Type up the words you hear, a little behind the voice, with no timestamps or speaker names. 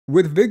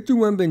With Victor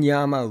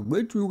Wembanyama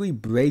literally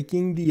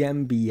breaking the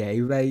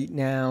NBA right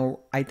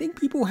now, I think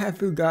people have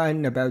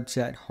forgotten about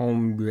Chet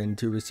Holmgren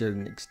to a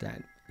certain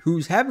extent,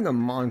 who's having a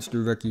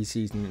monster rookie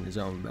season in his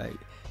own right.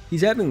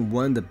 He's having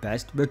one of the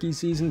best rookie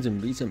seasons in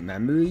recent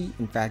memory.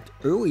 In fact,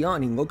 early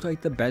on he looked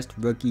like the best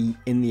rookie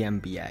in the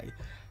NBA.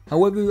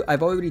 However,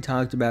 I've already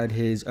talked about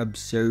his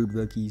absurd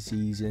rookie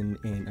season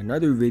in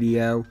another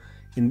video.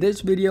 In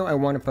this video, I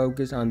want to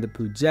focus on the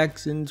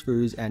projections for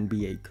his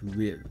NBA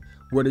career,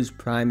 what his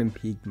prime and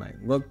peak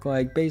might look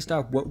like based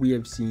off what we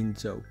have seen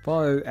so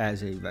far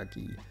as a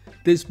rookie.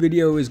 This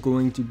video is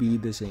going to be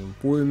the same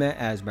format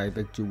as my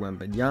Victor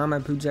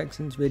Wembanyama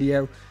projections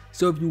video,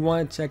 so if you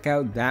want to check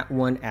out that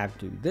one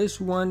after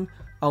this one,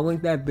 I'll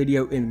link that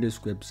video in the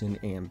description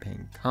and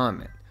pinned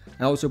comment.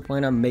 I also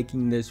plan on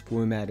making this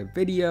format of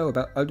video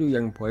about other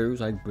young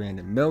players like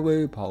Brandon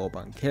Miller, Paulo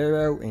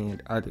Banchero,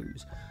 and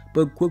others.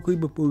 But quickly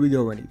before we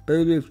go any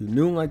further, if you're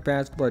new and like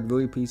basketball, I'd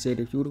really appreciate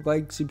it if you would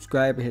like,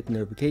 subscribe, and hit the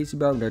notification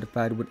bell,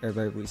 notified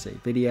whenever I release a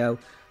video.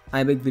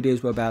 I make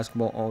videos about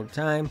basketball all the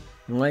time,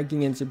 and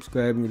liking and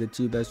subscribing are the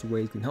two best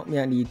ways can help me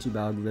out in the YouTube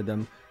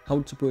algorithm,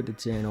 help support the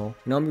channel,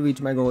 and help me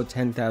reach my goal of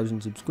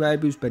 10,000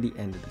 subscribers by the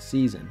end of the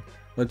season.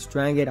 Let's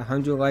try and get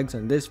 100 likes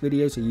on this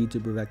video so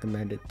YouTube will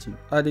recommend it to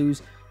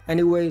others.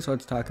 Anyways,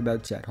 let's talk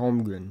about Chet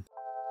Holmgren.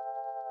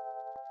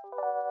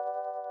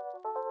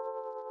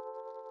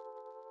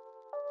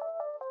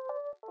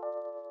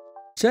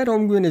 Chet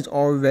Holmgren is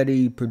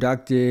already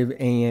productive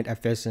and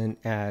efficient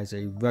as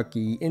a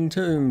rookie in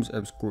terms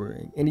of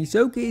scoring, and he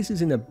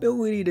showcases an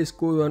ability to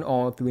score on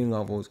all three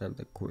levels of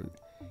the court.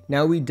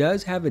 Now, he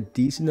does have a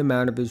decent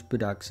amount of his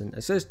production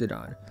assisted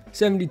on.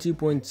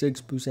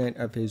 72.6%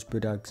 of his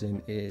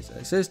production is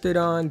assisted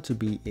on, to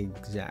be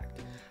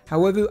exact.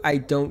 However, I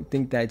don't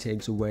think that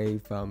takes away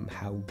from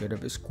how good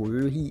of a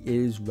scorer he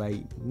is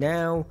right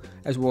now,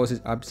 as well as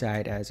his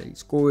upside as a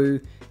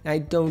scorer. And I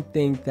don't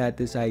think that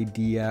this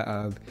idea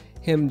of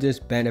him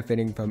just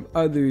benefiting from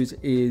others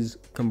is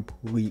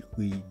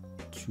completely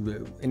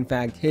true. In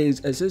fact, his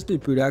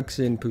assisted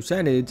production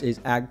percentage is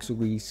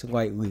actually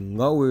slightly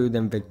lower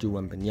than Victor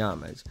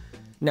Wembanyama's.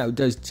 Now,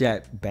 does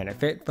Chet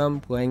benefit from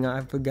playing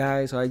off of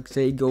guys like,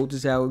 say,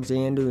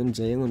 Gilgeous-Alexander and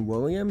Jalen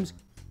Williams?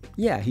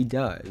 Yeah, he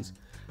does.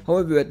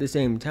 However, at the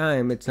same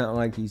time, it's not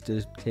like he's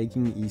just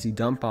taking easy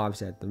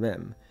dump-offs at the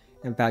rim.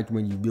 In fact,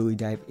 when you really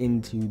dive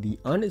into the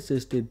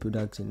unassisted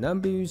production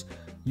numbers,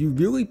 you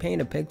really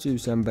paint a picture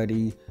of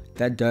somebody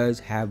that does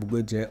have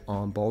legit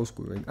on-ball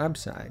scoring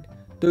upside.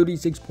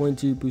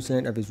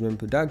 36.2% of his rim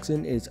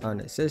production is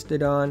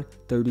unassisted on,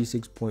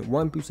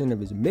 36.1% of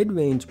his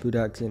mid-range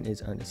production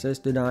is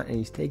unassisted on, and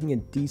he's taking a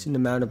decent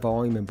amount of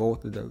volume in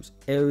both of those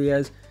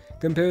areas.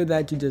 Compare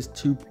that to just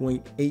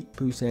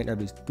 2.8% of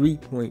his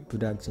three-point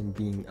production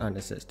being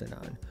unassisted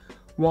on.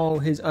 While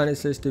his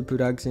unassisted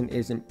production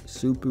isn't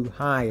super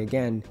high,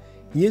 again,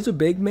 he is a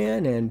big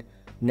man, and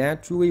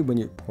naturally when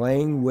you're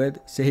playing with,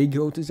 say,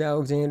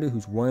 Gilgeous-Alexander,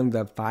 who's one of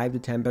the 5 to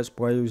 10 best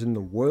players in the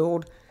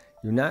world,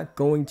 you're not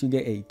going to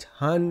get a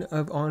ton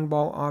of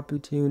on-ball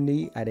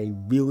opportunity at a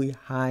really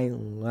high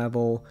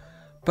level.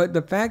 But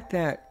the fact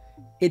that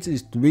it's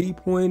his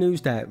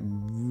three-pointers that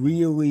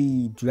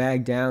really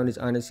drag down his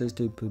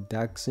unassisted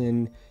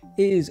production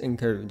is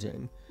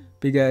encouraging.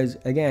 Because,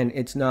 again,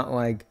 it's not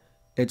like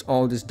it's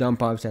all just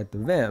dump-offs at the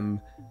rim.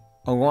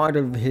 A lot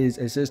of his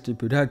assisted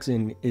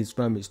production is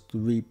from his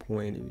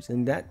three-pointers.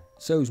 And that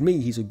shows me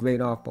he's a great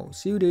off-ball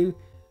shooter,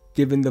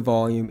 given the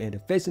volume and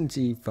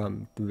efficiency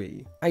from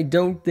three. I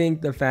don't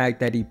think the fact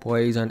that he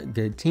plays on a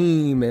good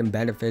team and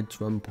benefits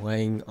from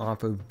playing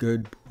off of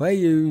good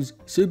players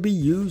should be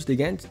used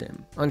against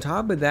him. On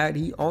top of that,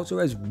 he also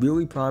has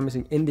really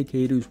promising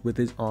indicators with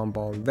his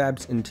on-ball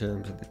reps in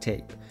terms of the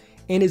tape.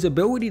 And his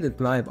ability to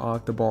thrive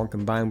off the ball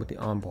combined with the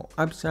on-ball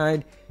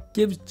upside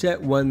gives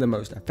Chet one of the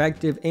most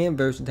effective and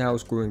versatile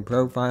scoring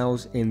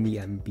profiles in the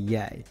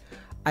NBA.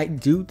 I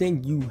do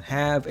think you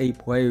have a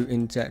player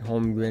in Chet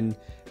Holmgren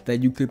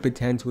that you could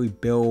potentially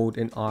build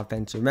an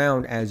offense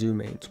around as your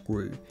main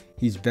scorer.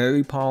 He's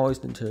very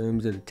polished in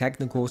terms of the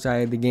technical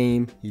side of the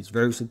game, he's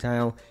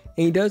versatile,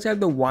 and he does have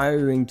the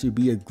wiring to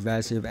be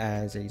aggressive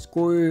as a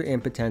scorer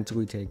and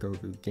potentially take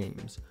over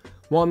games.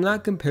 While I'm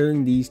not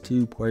comparing these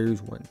two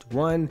players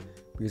one-to-one,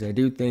 because I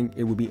do think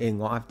it would be a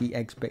lofty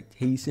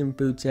expectation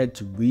for Chet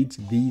to reach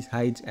these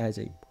heights as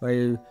a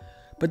player,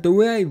 but the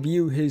way I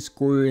view his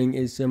scoring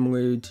is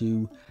similar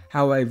to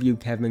how I view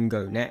Kevin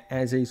Garnett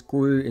as a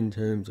scorer in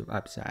terms of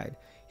upside.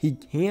 He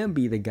can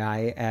be the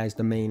guy as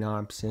the main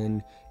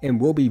option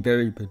and will be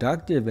very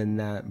productive in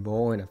that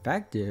role and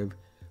effective,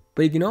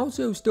 but he can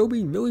also still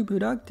be really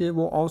productive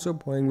while also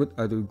playing with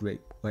other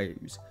great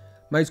players.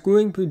 My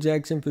scoring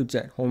projection for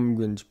Chet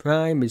Holmgren's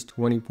prime is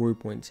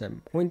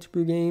 24.7 points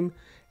per game,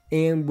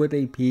 and with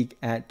a peak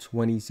at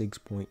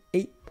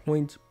 26.8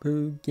 points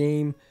per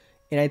game.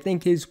 And I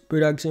think his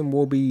production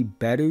will be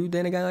better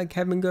than a guy like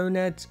Kevin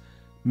Garnett's,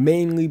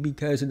 mainly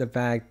because of the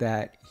fact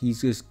that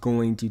he's just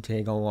going to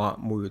take a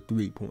lot more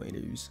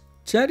three-pointers.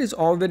 Chet is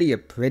already a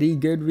pretty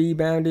good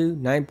rebounder.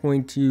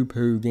 9.2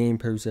 per game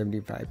per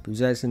 75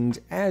 possessions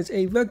as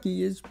a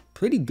rookie is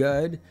pretty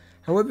good.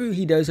 However,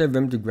 he does have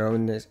room to grow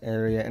in this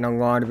area, and a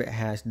lot of it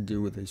has to do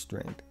with his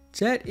strength.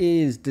 Chet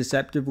is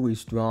deceptively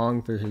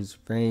strong for his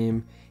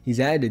frame.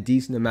 He's added a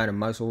decent amount of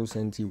muscle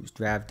since he was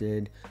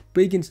drafted,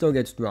 but he can still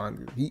get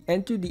stronger. He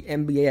entered the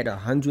NBA at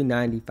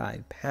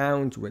 195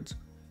 pounds, which,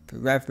 for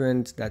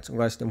reference, that's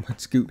less than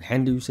what Scoot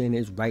Henderson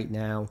is right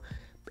now.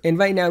 And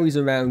right now he's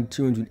around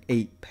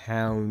 208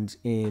 pounds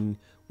in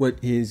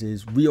what is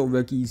his real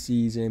rookie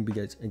season,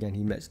 because again,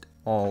 he missed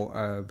all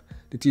of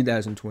the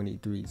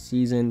 2023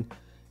 season.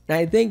 And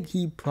I think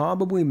he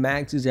probably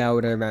maxes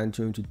out at around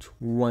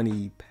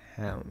 220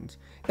 pounds.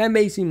 That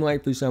may seem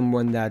light for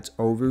someone that's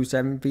over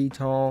 7 feet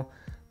tall,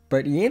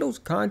 but he handles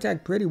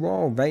contact pretty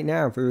well right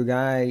now for a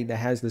guy that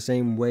has the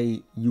same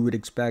weight you would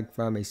expect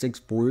from a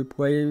 6'4"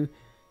 player.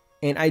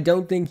 And I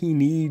don't think he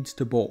needs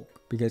to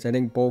bulk, because I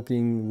think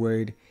bulking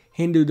would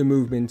hinder the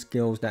movement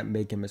skills that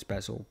make him a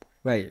special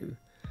player.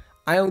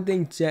 I don't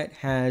think Chet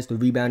has the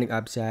rebounding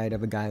upside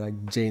of a guy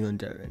like Jalen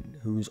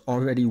Duren, who's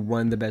already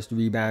one of the best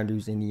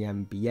rebounders in the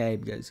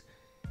NBA, because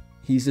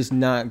he's just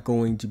not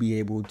going to be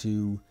able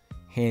to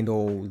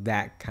handle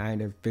that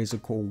kind of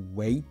physical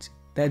weight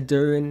that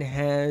Duren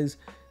has.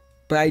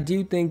 But I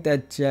do think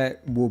that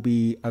Chet will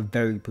be a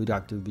very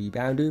productive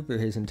rebounder for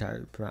his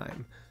entire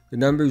prime. The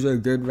numbers are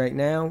good right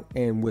now,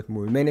 and with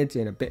more minutes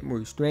and a bit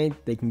more strength,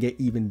 they can get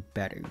even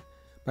better.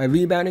 My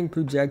rebounding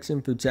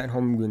projection for Chet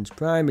Holmgren's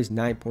prime is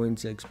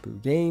 9.6 per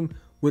game,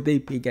 with a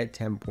peak at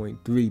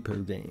 10.3 per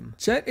game.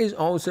 Chet is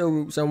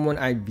also someone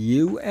I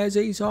view as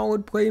a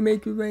solid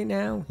playmaker right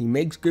now. He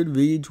makes good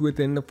reads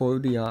within the flow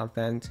of the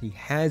offense, he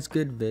has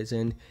good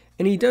vision,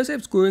 and he does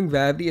have scoring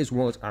gravity as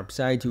well as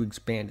upside to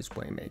expand his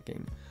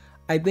playmaking.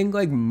 I think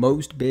like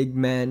most big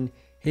men,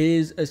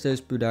 his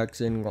assist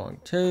production long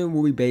term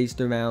will be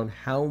based around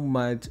how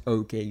much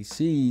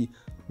OKC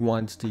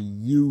wants to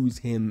use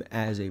him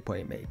as a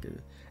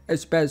playmaker,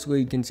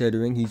 especially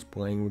considering he's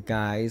playing with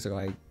guys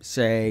like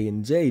Shea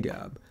and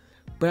J-Dub.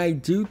 But I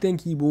do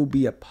think he will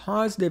be a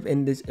positive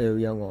in this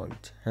area long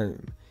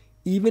term,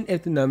 even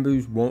if the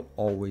numbers won't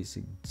always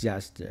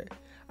suggest it.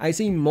 I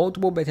see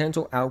multiple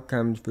potential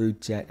outcomes for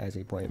Chet as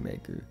a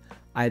playmaker.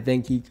 I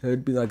think he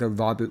could be like a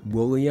Robert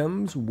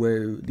Williams,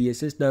 where the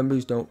assist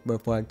numbers don't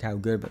reflect how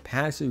good of a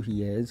passer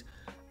he is.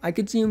 I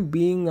could see him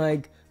being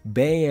like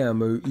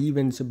Bam or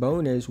even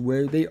Sabonis,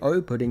 where they are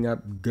putting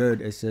up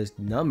good assist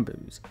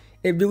numbers.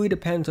 It really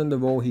depends on the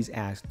role he's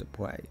asked to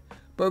play.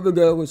 But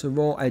regardless of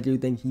role, I do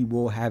think he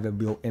will have a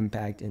real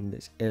impact in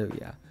this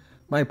area.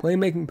 My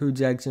playmaking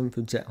projection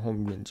for Chet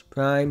Holmgren's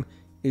prime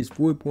is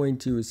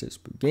 4.2 assists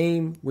per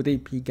game, with a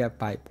peak at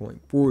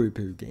 5.4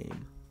 per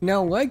game.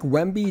 Now, like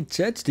Wemby,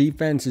 Chet's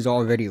defense is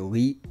already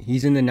elite.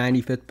 He's in the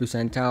 95th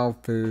percentile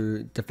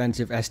for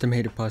defensive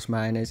estimated plus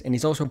minus, and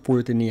he's also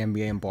 4th in the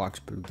NBA in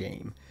blocks per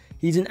game.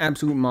 He's an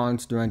absolute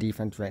monster on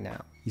defense right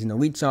now. He's an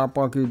elite shot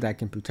blocker that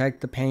can protect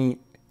the paint,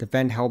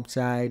 defend help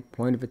side,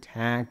 point of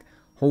attack,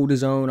 hold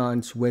his own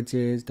on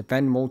switches,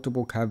 defend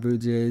multiple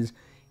coverages.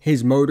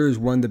 His motor is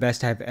one of the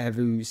best I've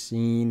ever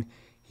seen.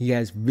 He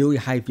has really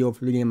high field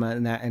for the game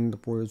on that end of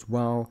the floor as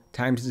well.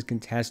 Times his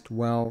contest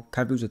well,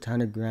 covers a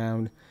ton of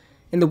ground.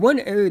 And the one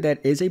area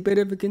that is a bit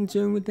of a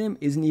concern with him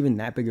isn't even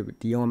that big of a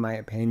deal in my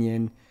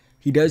opinion.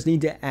 He does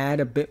need to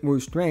add a bit more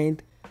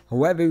strength.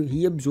 However,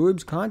 he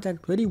absorbs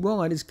contact pretty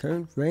well at his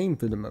current frame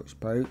for the most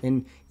part.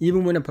 And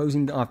even when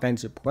opposing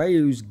offensive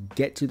players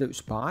get to those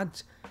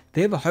spots,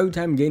 they have a hard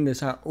time getting the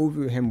shot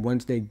over him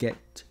once they get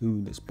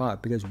to the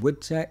spot. Because with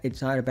Chet,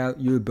 it's not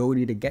about your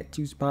ability to get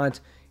to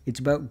spots, it's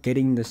about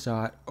getting the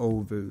shot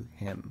over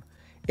him.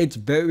 It's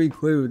very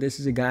clear this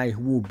is a guy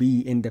who will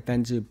be in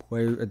Defensive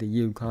Player of the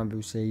Year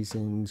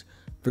conversations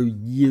for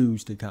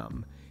years to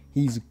come.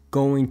 He's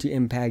going to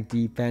impact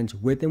defense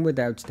with and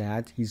without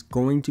stats. He's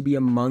going to be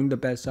among the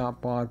best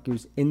shot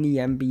blockers in the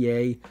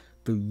NBA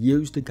for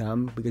years to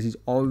come, because he's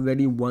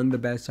already one of the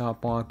best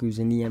shot blockers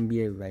in the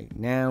NBA right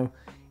now.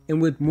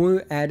 And with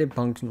more added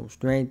functional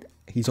strength,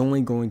 he's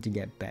only going to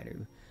get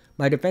better.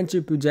 My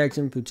defensive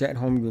projection for Chet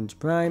Holmgren's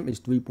prime is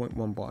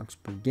 3.1 blocks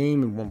per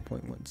game and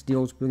 1.1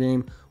 steals per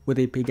game, with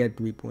a peak at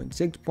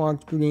 3.6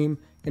 blocks per game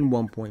and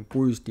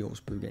 1.4 steals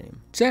per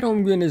game. Chet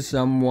Holmgren is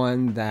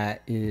someone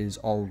that is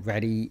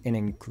already an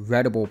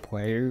incredible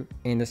player,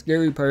 and the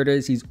scary part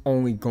is he's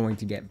only going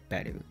to get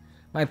better.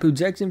 My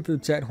projection for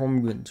Chet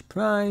Holmgren's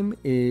prime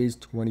is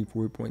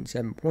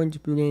 24.7 points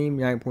per game,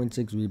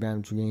 9.6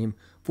 rebounds per game,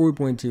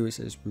 4.2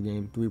 assists per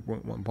game,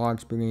 3.1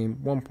 blocks per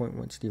game,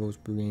 1.1 steals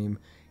per game,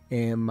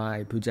 and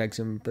my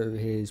projection for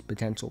his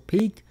potential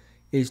peak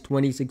is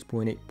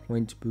 26.8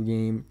 points per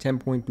game,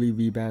 10.3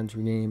 rebounds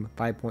per game,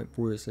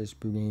 5.4 assists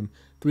per game,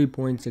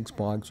 3.6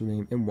 blocks per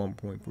game, and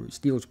 1.4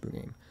 steals per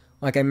game.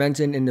 Like I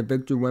mentioned in the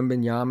Victor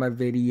Wembanyama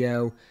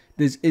video,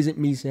 this isn't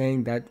me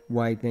saying that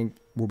what I think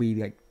will be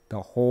like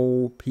the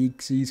whole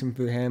peak season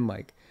for him.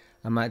 Like,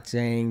 I'm not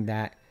saying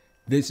that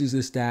this is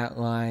the stat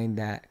line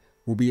that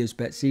will be his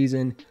best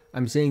season.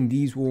 I'm saying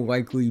these will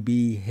likely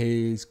be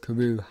his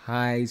career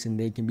highs, and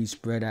they can be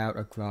spread out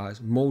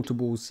across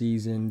multiple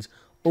seasons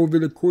over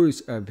the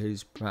course of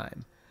his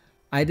prime.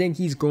 I think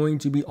he's going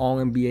to be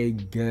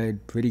All-NBA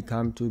good pretty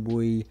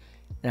comfortably,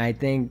 and I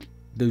think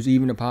there's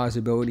even a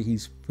possibility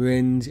he's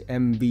fringe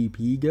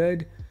MVP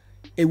good.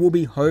 It will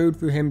be hard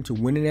for him to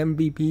win an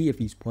MVP if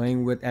he's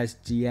playing with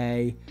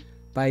SGA,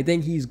 but I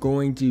think he's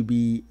going to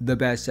be the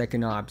best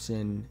second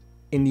option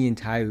in the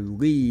entire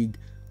league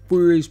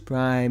for his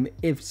prime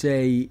if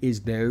Say is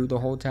there the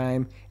whole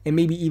time, and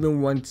maybe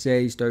even once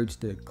Say starts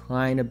to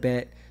decline a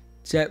bit,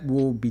 Chet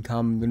will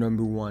become the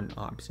number one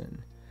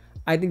option.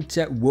 I think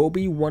Chet will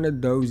be one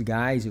of those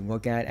guys you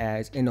look at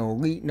as an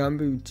elite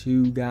number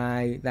 2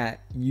 guy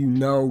that you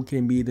know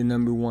can be the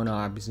number 1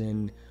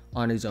 option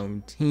on his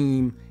own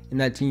team,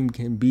 and that team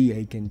can be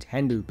a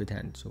contender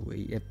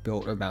potentially if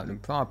built around him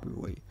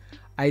properly.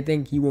 I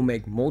think he will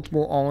make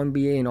multiple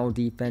All-NBA and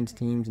All-Defense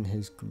teams in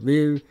his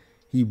career.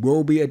 He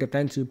will be a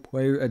Defensive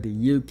Player of the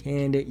Year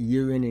candidate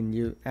year in and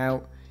year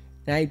out,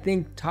 and I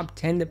think top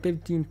 10 to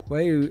 15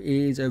 player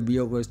is a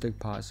realistic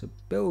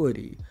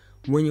possibility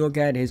when you look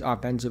at his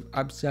offensive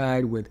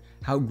upside with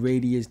how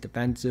great he is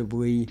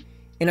defensively,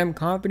 and I'm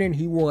confident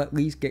he will at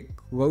least get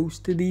close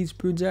to these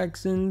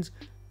projections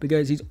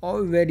because he's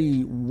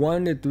already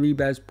one of the 3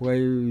 best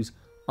players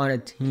on a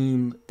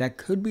team that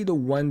could be the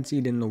 1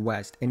 seed in the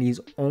West, and he's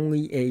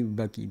only a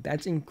rookie.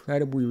 That's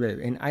incredibly rare,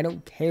 and I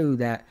don't care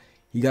that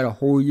he got a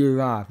whole year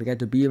off. He got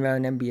to be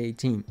around an NBA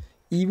team.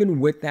 Even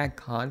with that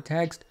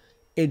context,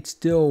 it's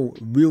still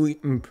really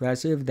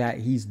impressive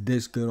that he's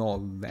this good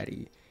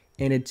already.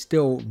 And it's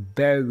still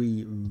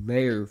very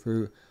rare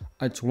for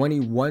a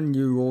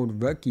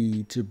 21-year-old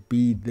rookie to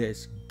be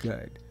this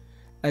good,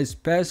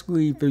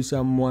 especially for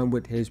someone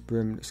with his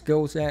perimeter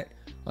skill set,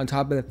 on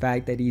top of the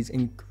fact that he's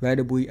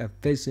incredibly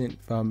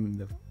efficient from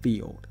the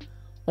field.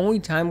 Only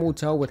time will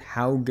tell with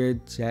how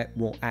good Chet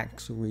will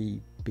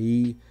actually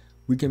be.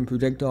 We can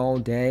predict all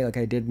day like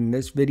I did in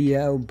this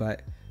video,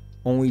 but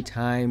only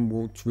time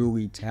will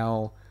truly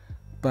tell.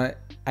 But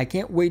I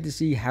can't wait to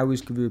see how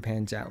his career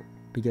pans out,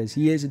 because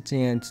he has a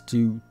chance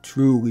to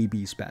truly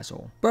be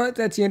special. But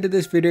that's the end of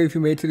this video. If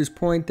you made it to this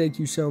point, thank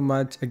you so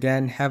much.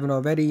 Again, haven't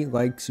already,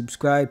 like,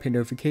 subscribe, hit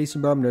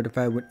notification bell, I'm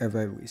notified whenever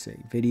I release a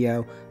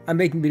video. I'm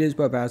making videos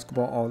about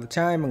basketball all the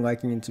time, and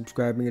liking and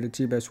subscribing are the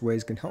 2 best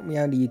ways can help me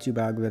out in the YouTube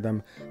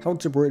algorithm,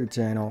 help support the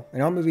channel,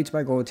 and I'm gonna reach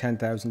my goal of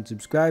 10,000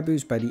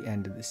 subscribers by the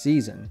end of the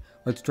season.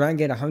 Let's try and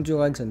get 100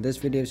 likes on this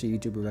video so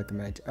YouTube will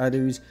recommend it to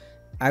others.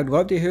 I'd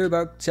love to hear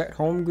about Chet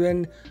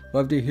Holmgren.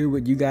 Love to hear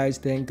what you guys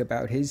think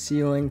about his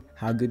ceiling.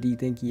 How good do you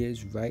think he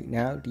is right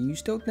now? Do you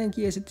still think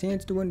he has a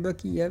chance to win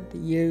Rookie of the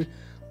Year?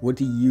 What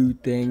do you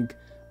think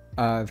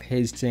of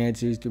his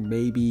chances to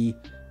maybe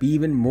be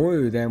even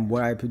more than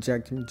what I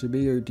project him to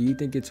be? Or do you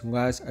think it's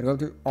less? I'd love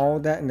to hear all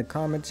that in the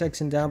comment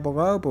section down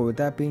below. But with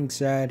that being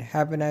said,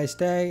 have a nice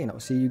day, and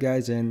I'll see you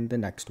guys in the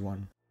next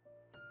one.